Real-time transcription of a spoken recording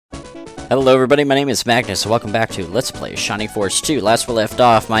Hello everybody, my name is Magnus, and welcome back to Let's Play Shining Force 2. Last we left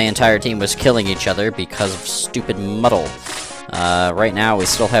off, my entire team was killing each other because of stupid muddle. Right now we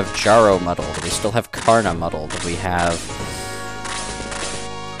still have Jaro muddled, we still have Karna muddled, we have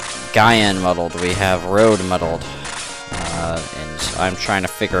Gaian muddled, we have Road muddled, and I'm trying to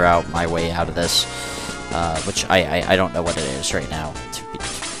figure out my way out of this, which I don't know what it is right now,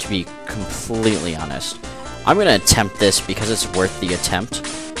 to be completely honest. I'm gonna attempt this because it's worth the attempt.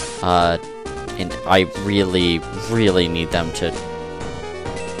 And I really, really need them to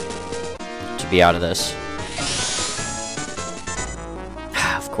be out of this.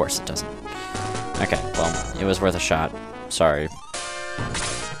 Of course it doesn't. Okay, well, it was worth a shot. Sorry.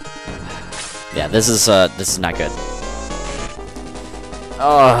 Yeah, this is not good.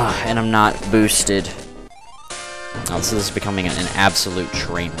 Oh, and I'm not boosted. Oh, so this is becoming an absolute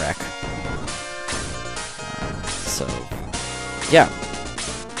train wreck. So, yeah.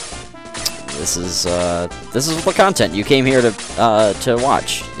 This is the content you came here to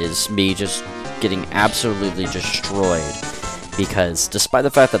watch, is me just getting absolutely destroyed, because despite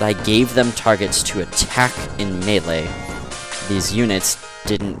the fact that I gave them targets to attack in melee, these units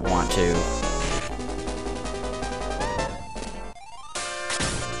didn't want to.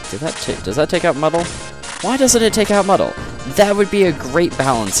 Does that take out muddle? Why doesn't it take out muddle? That would be a great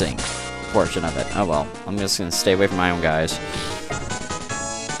balancing portion of it. Oh well, I'm just gonna stay away from my own guys.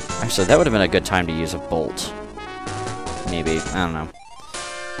 Actually, that would have been a good time to use a bolt. Maybe. I don't know.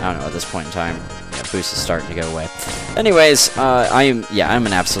 I don't know at this point in time. Yeah, boost is starting to go away. Anyways, I'm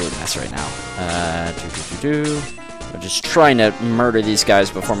an absolute mess right now. I'm just trying to murder these guys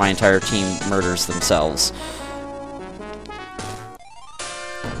before my entire team murders themselves.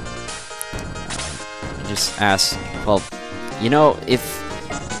 I just ask, well, you know, if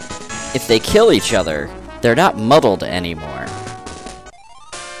they kill each other, they're not muddled anymore.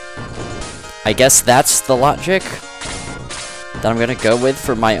 I guess that's the logic that I'm gonna go with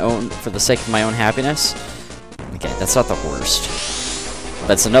for the sake of my own happiness. Okay, that's not the worst.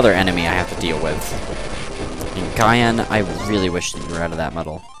 That's another enemy I have to deal with. And Gaian, I really wish that you were out of that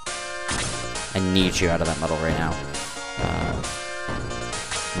muddle. I need you out of that muddle right now.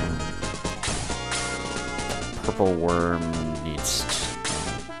 Purple worm needs to,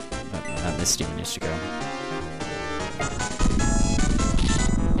 this demon needs to go.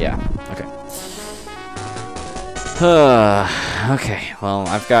 Yeah, okay. Okay, well,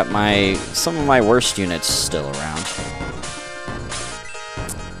 I've got some of my worst units still around.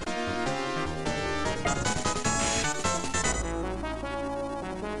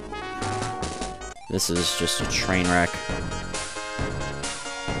 This is just a train wreck.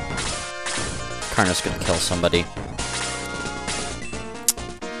 Karna's gonna kill somebody.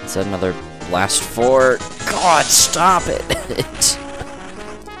 Is that another blast fort? God, stop it!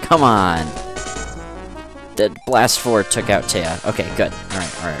 Come on. The blast 4 took out Taya. Okay, good.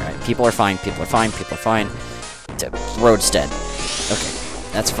 Alright. People are fine. Road's dead. Okay,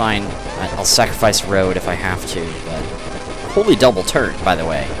 that's fine. I'll sacrifice Road if I have to, but... Holy double turret, by the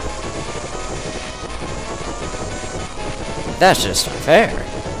way. That's just unfair.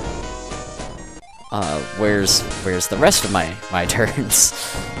 Where's the rest of my turns?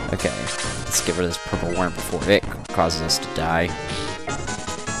 Okay, let's get rid of this purple worm before it causes us to die.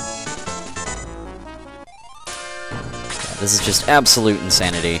 This is just absolute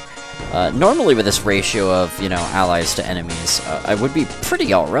insanity. Normally with this ratio of, you know, allies to enemies, I would be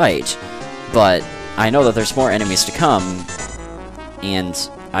pretty alright, but I know that there's more enemies to come, and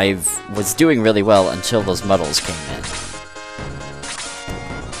I was doing really well until those muddles came in.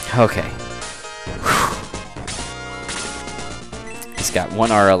 Okay. Whew. He's got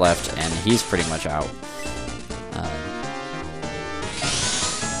one aura left, and he's pretty much out.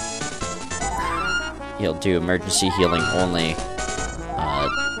 He'll do emergency healing only.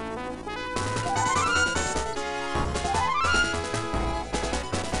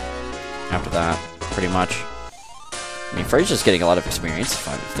 After that, pretty much. I mean, Frey's just getting a lot of experience,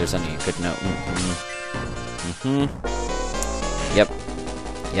 if there's any good note.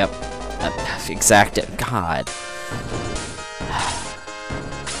 Yep. Exact. God.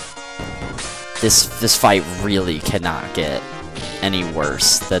 This fight really cannot get any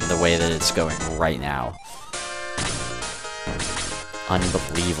worse than the way that it's going right now.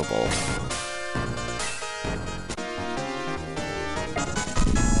 Unbelievable.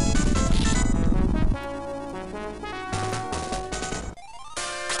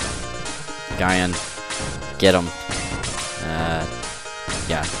 Gaian, get him.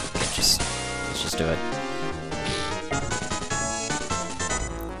 Yeah, let's just do it.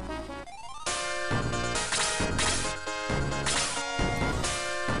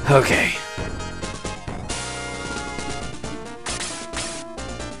 Okay.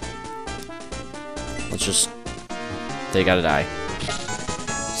 Let's just... They gotta die.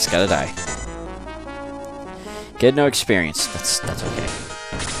 Just gotta die. Get no experience. That's okay.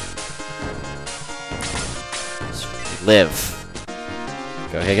 Just live.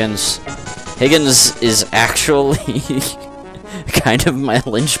 Go Higgins. Higgins is actually kind of my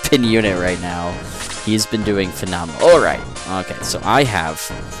linchpin unit right now. He's been doing phenomenal. Alright. Okay, so I have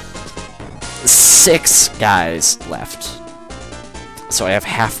 6 guys left. So I have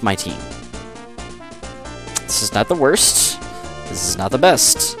half my team. This is not the worst. This is not the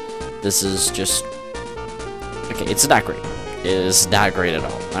best. This is just... Okay, it's not great. It is not great at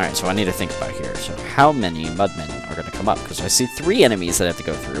all. Alright, so I need to think about here. So how many mudmen are going to come up? Because I see 3 enemies that I have to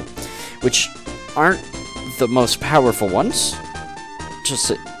go through, which aren't the most powerful ones.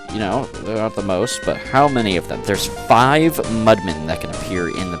 Just, you know, they're not the most, but how many of them? There's 5 mudmen that can appear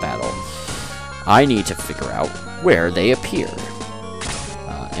in the battle. I need to figure out where they appear.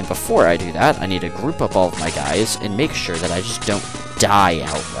 And before I do that, I need to group up all of my guys and make sure that I just don't die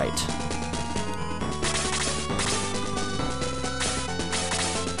outright.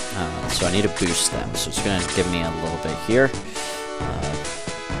 So I need to boost them. So it's going to give me a little bit here. We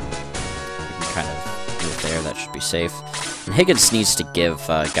can kind of move there. That should be safe. And Higgins needs to give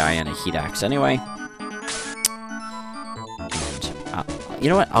Guyan a heat axe anyway. And you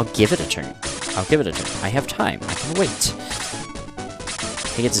know what? I'll give it a turn. I'll give it a turn. I have time. I can wait.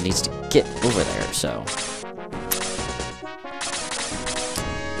 Higgins needs to get over there, so...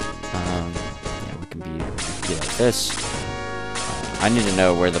 yeah, we can be like this. I need to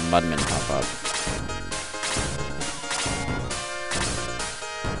know where the mudmen pop up.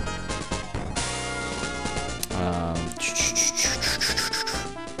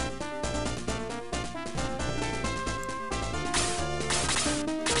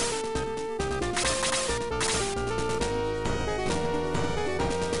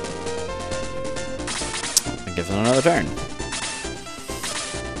 Give it another turn.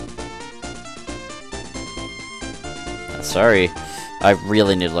 Sorry, I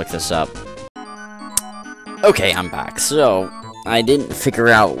really need to look this up. Okay, I'm back. So I didn't figure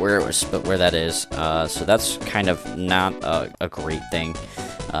out where it was, but where that is. So that's kind of not a great thing.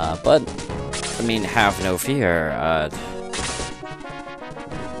 But I mean, have no fear.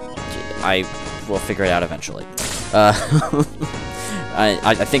 I will figure it out eventually. I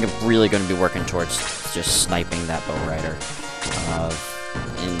think I'm really going to be working towards just sniping that bow rider.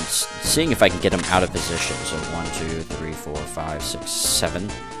 And seeing if I can get him out of position. So 1, 2, 3, 4, 5, 6, 7.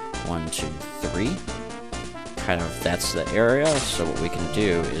 1, 2, 3. Kind of, that's the area. So what we can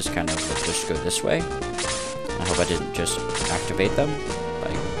do is kind of just go this way. I hope I didn't just activate them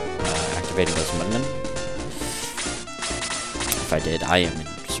by activating those mudmen. If I did, I am in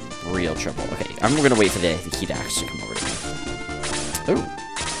some real trouble. Okay, I'm going to wait for the heat axe to come over to me. Ooh,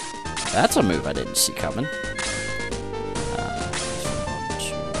 that's a move I didn't see coming. 1, 2,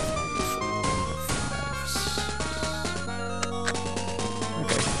 3, 4, 5, 6.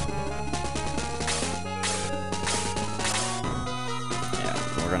 Okay. Yeah,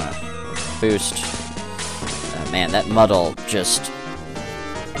 we're gonna boost. Man, that muddle just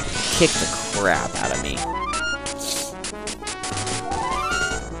kicked the crap out of me.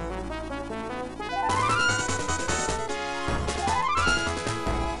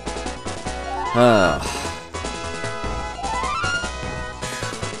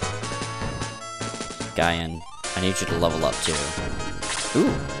 Guyan, I need you to level up too.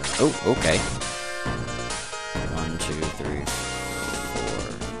 Ooh, oh, okay. 1, 2, 3, 4.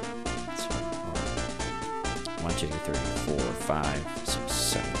 1, 2, 3, 4, 5, 6,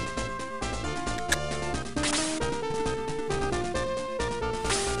 7.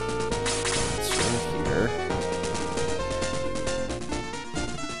 Let's go here.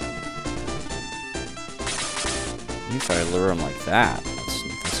 If I lure him like that,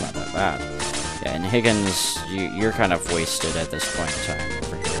 that's not that bad. Yeah, and Higgins, you're kind of wasted at this point in time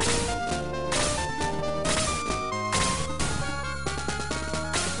over here.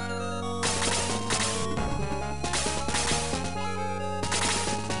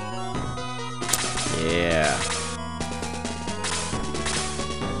 Yeah.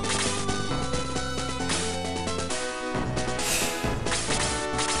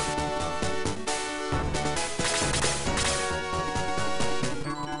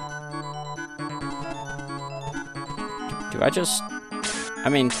 I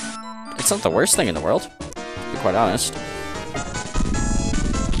mean, it's not the worst thing in the world, to be quite honest.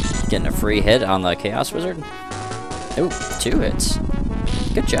 Getting a free hit on the Chaos Wizard. Ooh, 2 hits.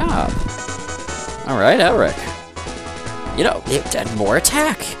 Good job. Alright, Elric. You know, it did more attacks.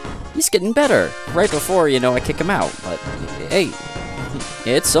 attack! He's getting better. Right before, you know, I kick him out. But, hey,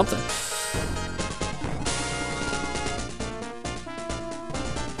 it's something.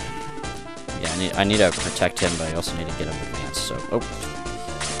 Yeah, I need to protect him, but I also need to get him advanced, so... Oh.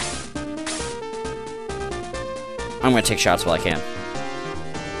 I'm gonna take shots while I can.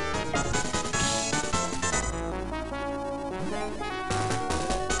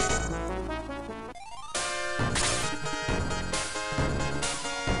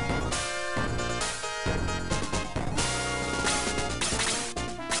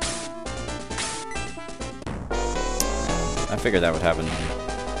 I figured that would happen.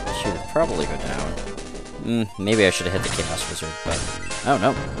 She would probably go down. Maybe I should have hit the Chaos Wizard, but... Oh,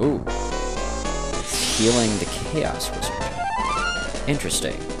 no. Ooh. It's healing the Chaos Wizard.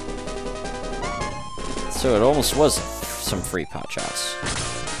 Interesting. So it almost was some free pot shots.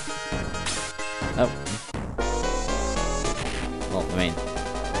 Oh. Well, I mean...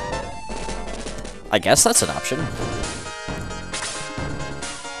 I guess that's an option.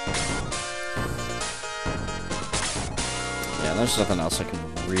 Yeah, there's nothing else I can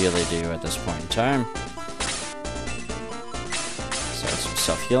really do at this point in time. So some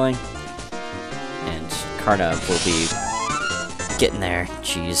self-healing. And Karna will be getting there.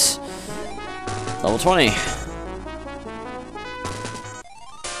 Jeez. Level 20.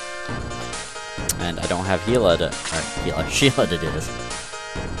 And I don't have Sheila to do this.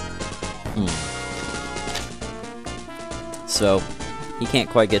 So, he can't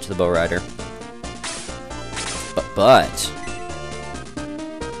quite get to the Bow Rider. But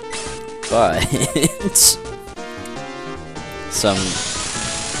some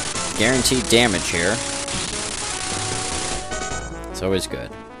guaranteed damage here. It's always good.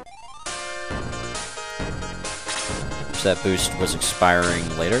 Wish that boost was expiring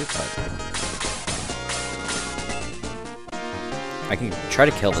later, but I can try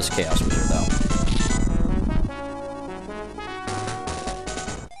to kill this Chaos Wizard though.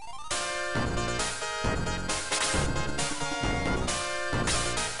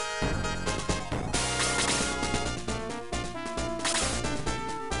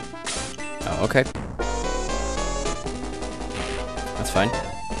 Okay. That's fine.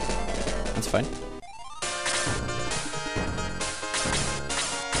 That's fine.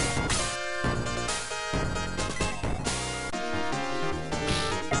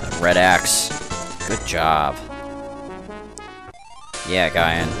 Red axe. Good job. Yeah,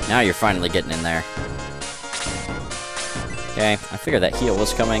 Guyan. Now you're finally getting in there. Okay, I figured that heal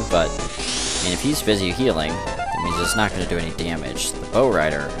was coming, but I mean, if he's busy healing, that means it's not going to do any damage. The Bow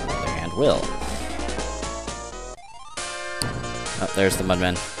Rider, on the other hand, will. Oh, there's the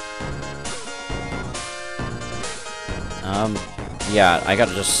Mudman. Yeah, I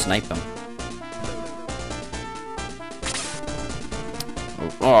gotta just snipe him.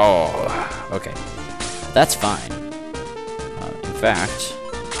 Oh, okay. That's fine. In fact,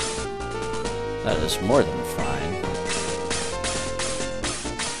 that is more than fine.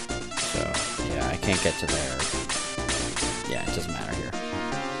 So, yeah, I can't get to there. Yeah, it doesn't matter here.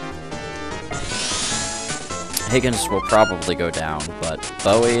 Higgins will probably go down, but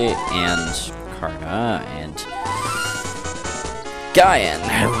Bowie and Karna and Guyan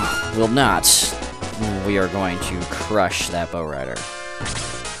will not. We are going to crush that Bow Rider.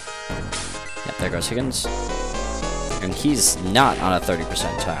 Yep, there goes Higgins. And he's not on a 30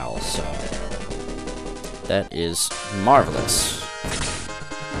 percentile, so that is marvelous.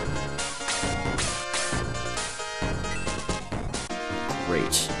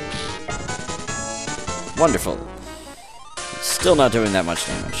 Great. Wonderful. Still not doing that much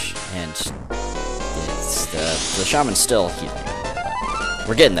damage, and it's the shaman's still healing. But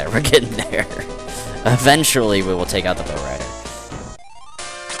we're getting there. We're getting there. Eventually, we will take out the Bow Rider.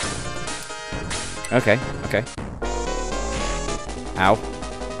 Okay. Okay. Ow.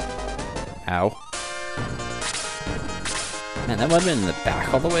 Ow. Man, that would have been in the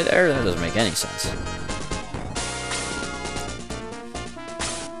back all the way there? That doesn't make any sense.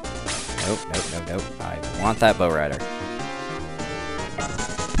 Nope, nope, nope, nope. I want that Bow Rider.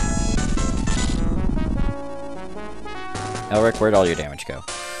 Elric, where'd all your damage go?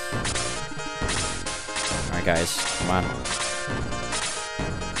 Alright, guys, come on.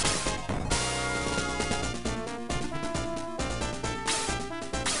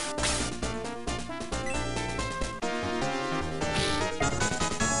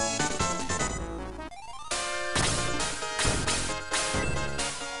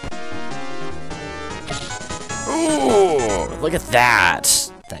 Ooh, look at that!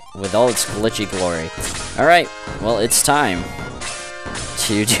 With all its glitchy glory. Alright, well, it's time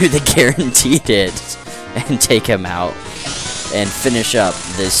to do the guaranteed hit and take him out. and finish up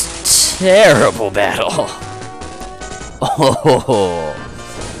this terrible battle. Oh.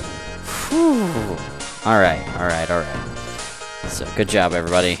 Whew. Alright. So, good job,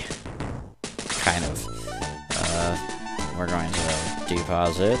 everybody. Kind of. We're going to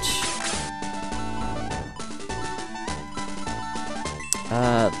deposit.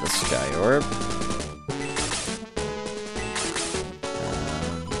 The Sky Orb.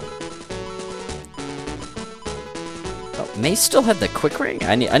 Oh, May still have the Quick Ring?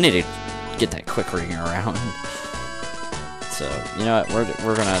 I need to get that Quick Ring around. So, you know what?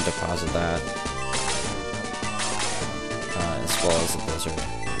 We're gonna deposit that. As well as the Blizzard.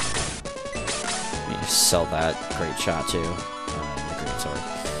 Sell that Great Shot too, the Great Sword.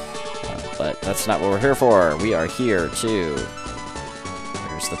 But that's not what we're here for. We are here to...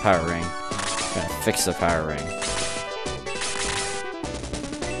 There's the Power Ring. We're gonna fix the Power Ring.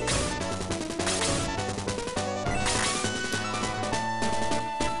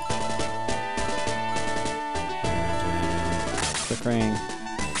 Quick Ring.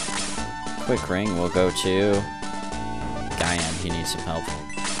 Quick Ring will go to Guyan. He needs some help.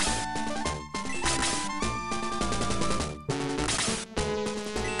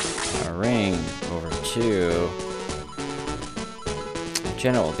 Ring over to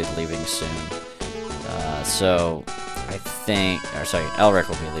Janet will be leaving soon. So I think, or sorry, Elric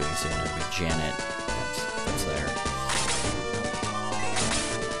will be leaving soon. It'll be Janet. That's there.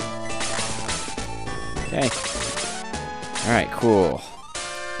 Okay. All right. Cool.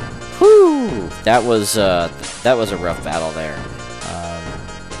 Whew. That was a rough battle there.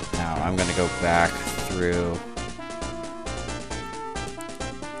 Now I'm gonna go back through.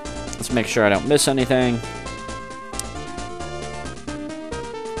 Let's make sure I don't miss anything.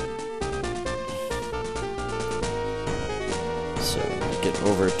 So, get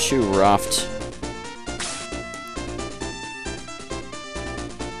over to Roft.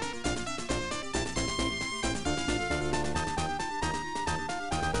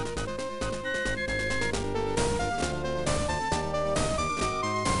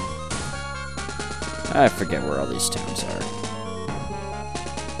 I forget where all these towns are.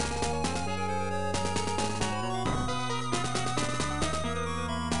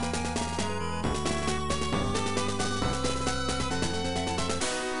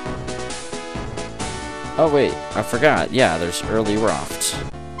 Oh wait, I forgot. Yeah, there's early Roft.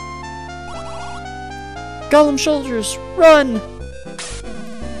 Gollum soldiers, run!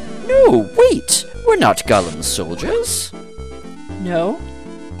 No, wait! We're not Gollum soldiers. No?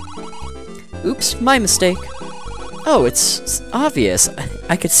 Oops, my mistake. Oh, it's obvious.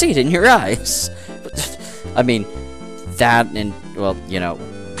 I could see it in your eyes. I mean, that and, well, you know,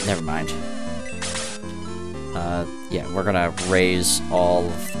 never mind. Yeah, we're gonna raise all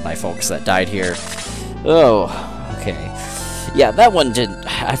of my folks that died here. Oh, okay. Yeah, that one didn't...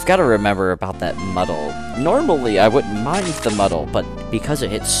 I've got to remember about that muddle. Normally, I wouldn't mind the muddle, but because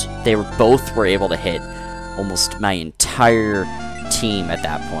it hits... They both were able to hit almost my entire team at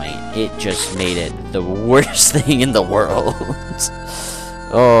that point. It just made it the worst thing in the world.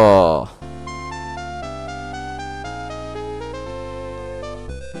 Oh.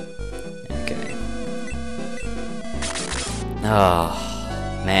 Okay. Oh,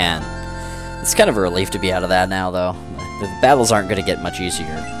 man. It's kind of a relief to be out of that now, though. The battles aren't going to get much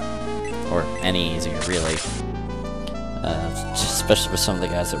easier. Or any easier, really. Especially with some of the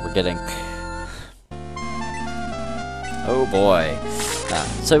guys that we're getting. Oh boy.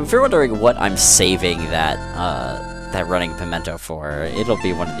 So if you're wondering what I'm saving that that running pimento for, it'll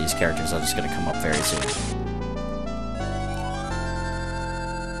be one of these characters that's going to come up very soon.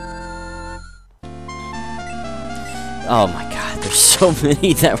 Oh my god, there's so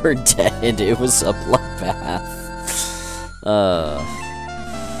many that were dead. It was a bloodbath.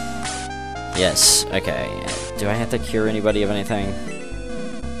 Yes, okay. Do I have to cure anybody of anything?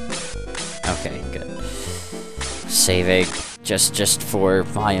 Okay, good. Saving, just for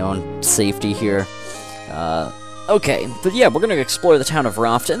my own safety here. Okay, but yeah, we're gonna explore the town of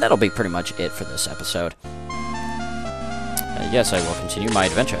Roft, and that'll be pretty much it for this episode. Yes, I will continue my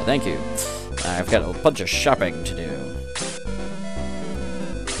adventure, thank you. I've got a bunch of shopping to do.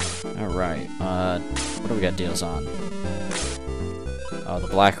 Alright, what do we got deals on? Oh, the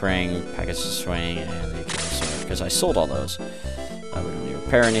Black Ring, Package of Swing, and the Achilles Sword, because I sold all those. We don't need to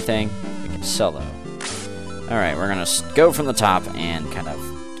repair anything, we can sell though. Alright, we're gonna go from the top and kind of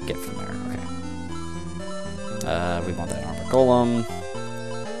get from there, okay. We want that Armor Golem.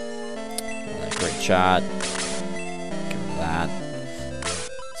 That Great Shot. Get rid of that.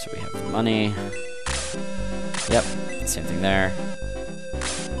 So we have the money. Yep, same thing there.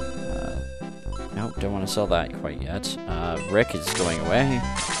 No, Nope, don't want to sell that quite yet. Rick is going away.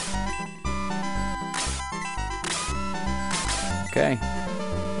 Okay.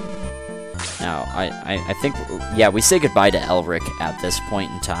 Now, I think, yeah, we say goodbye to Elric at this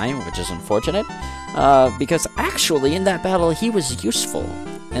point in time, which is unfortunate, because actually in that battle he was useful,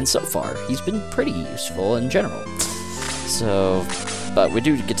 and so far he's been pretty useful in general. So, but we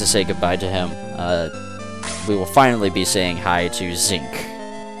do get to say goodbye to him. We will finally be saying hi to Zinc,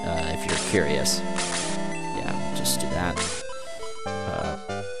 if you're curious. Yeah, we'll just do that.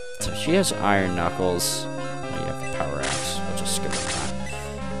 So she has Iron Knuckles. Oh, you have the Power Axe. We'll just skip over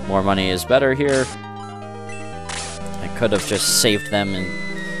that. More money is better here. I could have just saved them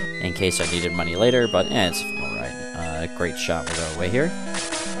in case I needed money later, but it's alright. Great shot will go away here.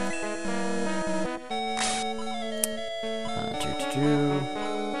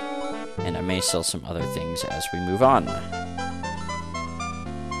 And I may sell some other things as we move on.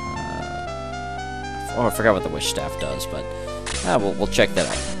 Oh, I forgot what the Wish Staff does, but we'll check that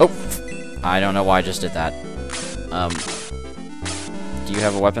out. Oh! I don't know why I just did that. Do you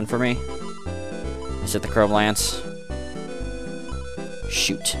have a weapon for me? Is it the Chrome Lance?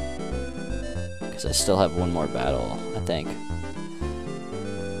 Shoot. Because I still have one more battle, I think.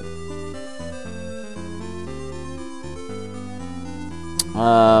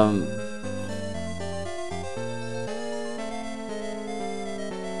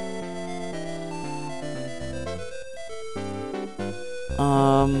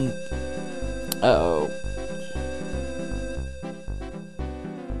 Uh-oh.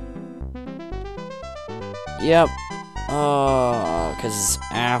 Yep. Because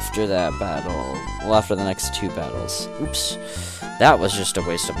after that battle, well, after the next two battles. Oops. That was just a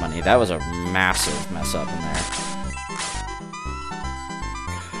waste of money. That was a massive mess up in there.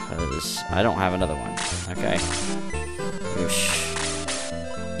 Because I don't have another one. Okay. Oosh.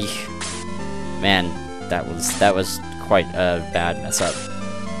 Eesh. Man, that was quite a bad mess up.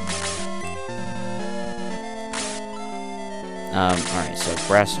 Alright, so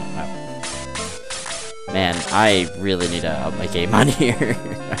brass. No. Man, I really need to up my game on here.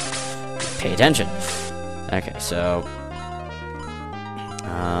 Pay attention. Okay, so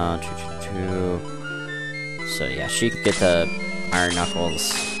so yeah, she can get the Iron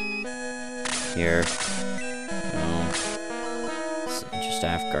Knuckles here. Sage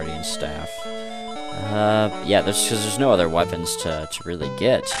Staff, Guardian Staff. Yeah, there's no other weapons to really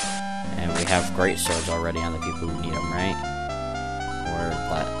get, and we have great swords already on the people who need them, right? Or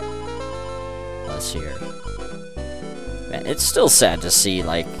less here. Man, it's still sad to see,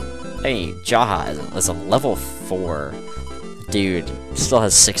 like, hey, Jaha is a level 4 dude, still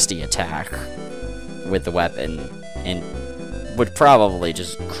has 60 attack with the weapon, and would probably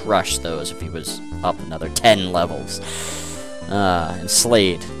just crush those if he was up another 10 levels. And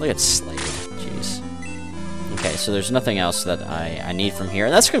Slade, look at Slade, jeez. Okay, so there's nothing else that I need from here,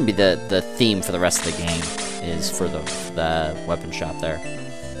 and that's going to be the theme for the rest of the game, is for the weapon shop there.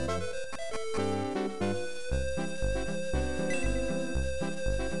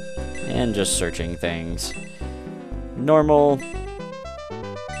 And just searching things. Normal.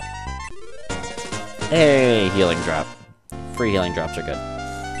 Hey, healing drop. Free healing drops are good.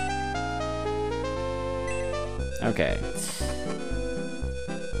 Okay.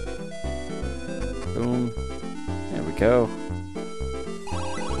 Boom. There we go.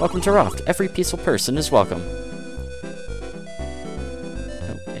 Welcome to Raft. Every peaceful person is welcome.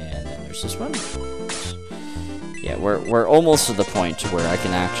 Oh, and then there's this one. Yeah, we're almost to the point where I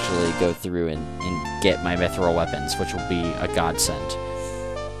can actually go through and get my mithril weapons, which will be a godsend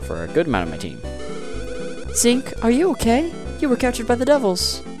for a good amount of my team. Zink, are you okay? You were captured by the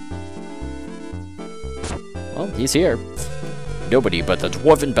devils. Well, he's here. Nobody but the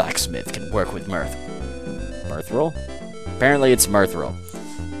dwarven blacksmith can work with Mithril? Apparently it's Mithril.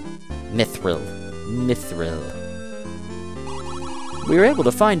 Mithril. We were able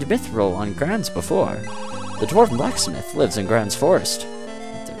to find Mithril on Grand's before. The dwarven blacksmith lives in Grand's forest.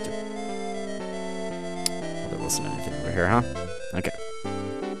 There wasn't anything over here, huh? Okay.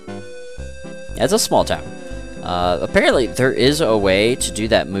 Yeah, it's a small town. Apparently there is a way to do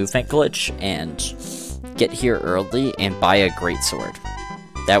that movement glitch and get here early and buy a greatsword.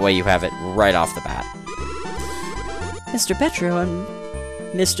 That way you have it right off the bat. Mr. Petro and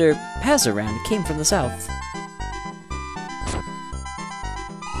Mr. Pazaran came from the south.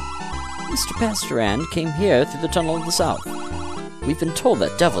 Mr. Pazaran came here through the tunnel of the south. We've been told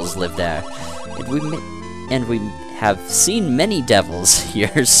that devils live there, and we have seen many devils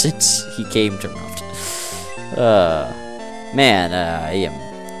here since he came to Ruft. Man, I am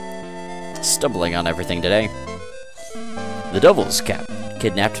stumbling on everything today. The devils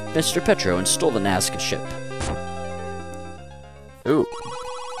kidnapped Mr. Petro and stole the Nazca ship. Ooh.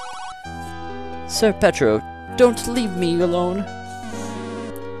 Sir Petro, don't leave me alone.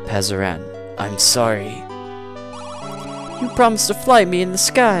 Pazaran, I'm sorry. You promised to fly me in the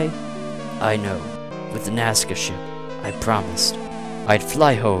sky. I know. With the Nazca ship, I promised I'd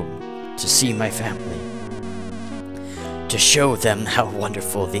fly home to see my family. To show them how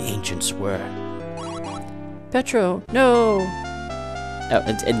wonderful the ancients were. Petro, no! Oh,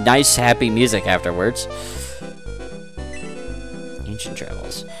 and nice, happy music afterwards. Ancient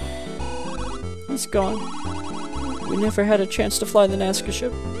travels. He's gone. We never had a chance to fly the Nazca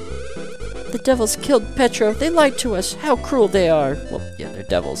ship. The devils killed Petro. They lied to us. How cruel they are. Well, yeah, they're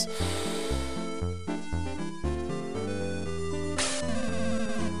devils.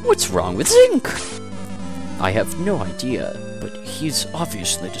 What's wrong with Zinc? I have no idea, but he's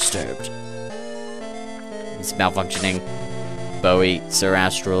obviously disturbed. He's malfunctioning. Bowie, Sir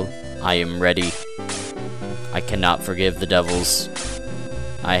Astral, I am ready. I cannot forgive the devils.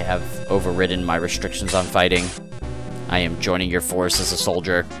 I have overridden my restrictions on fighting. I am joining your force as a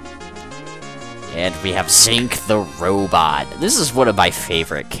soldier. And we have Zinc the Robot. This is one of my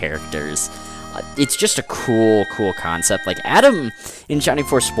favorite characters. It's just a cool concept. Like, Adam in Shining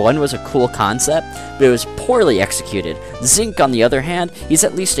Force 1 was a cool concept, but it was poorly executed. Zinc, on the other hand, he's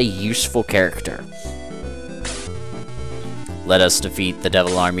at least a useful character. Let us defeat the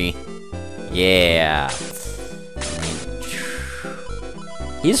Devil Army. Yeah.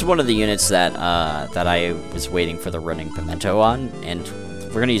 He's one of the units that that I was waiting for the running pimento on, and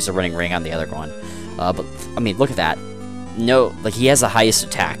we're gonna use the running ring on the other one. But I mean, look at that. No, like, he has the highest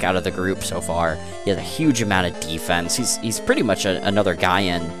attack out of the group so far. He has a huge amount of defense. He's pretty much another guy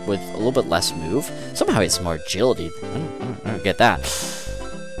in with a little bit less move. Somehow he has more agility. I don't get that.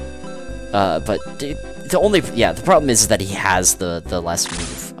 But the problem is that he has the less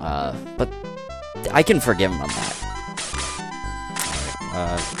move. But I can forgive him on that.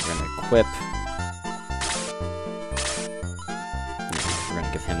 We're gonna equip. We're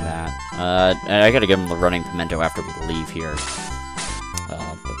gonna give him that. And I gotta give him the running pimento after we leave here.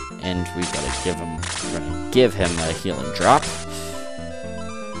 And we gotta give him. We're gonna give him a healing drop.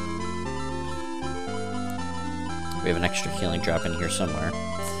 We have an extra healing drop in here somewhere.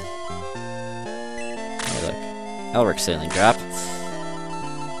 Hey, look, Elric's healing drop.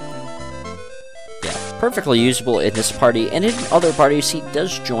 Perfectly usable in this party, and in other parties he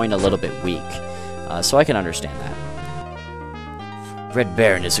does join a little bit weak, so I can understand that. Red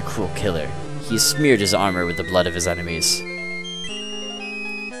Baron is a cruel killer. He smeared his armor with the blood of his enemies.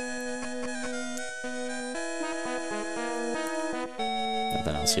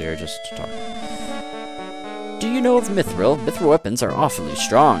 Nothing else here, just to talk. Do you know of Mithril? Mithril weapons are awfully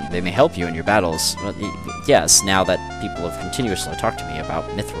strong. They may help you in your battles. Well, yes, now that people have continuously talked to me about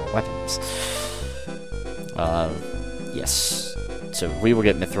Mithril weapons. Yes. So we will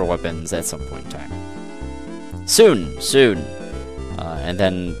get Mithril weapons at some point in time. Soon! And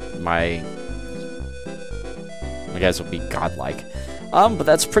then my guys will be godlike. But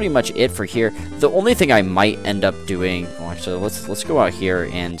that's pretty much it for here. The only thing I might end up doing... Oh, actually, let's go out here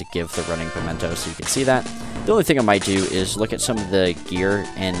and give the running pimento so you can see that. The only thing I might do is look at some of the gear,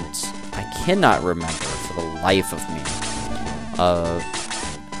 and I cannot remember for the life of me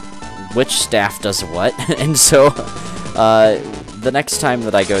which staff does what, and so the next time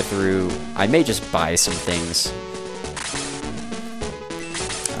that I go through, I may just buy some things.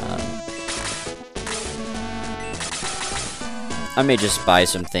 I may just buy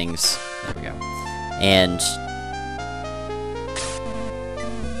some things. There we go. And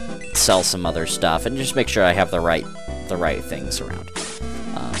sell some other stuff, and just make sure I have the right things around.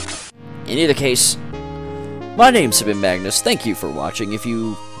 In either case, my name's been Magnus. Thank you for watching. If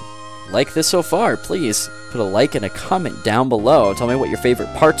you like this so far, please put a like and a comment down below. Tell me what your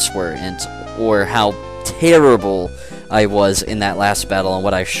favorite parts were, or how terrible I was in that last battle and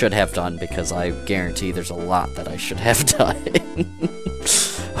what I should have done, because I guarantee there's a lot that I should have done.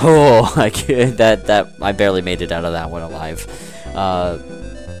 Oh, I barely made it out of that one alive.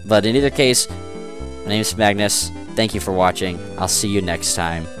 But in either case, my name is Magnus. Thank you for watching. I'll see you next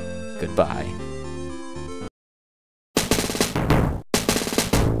time. Goodbye.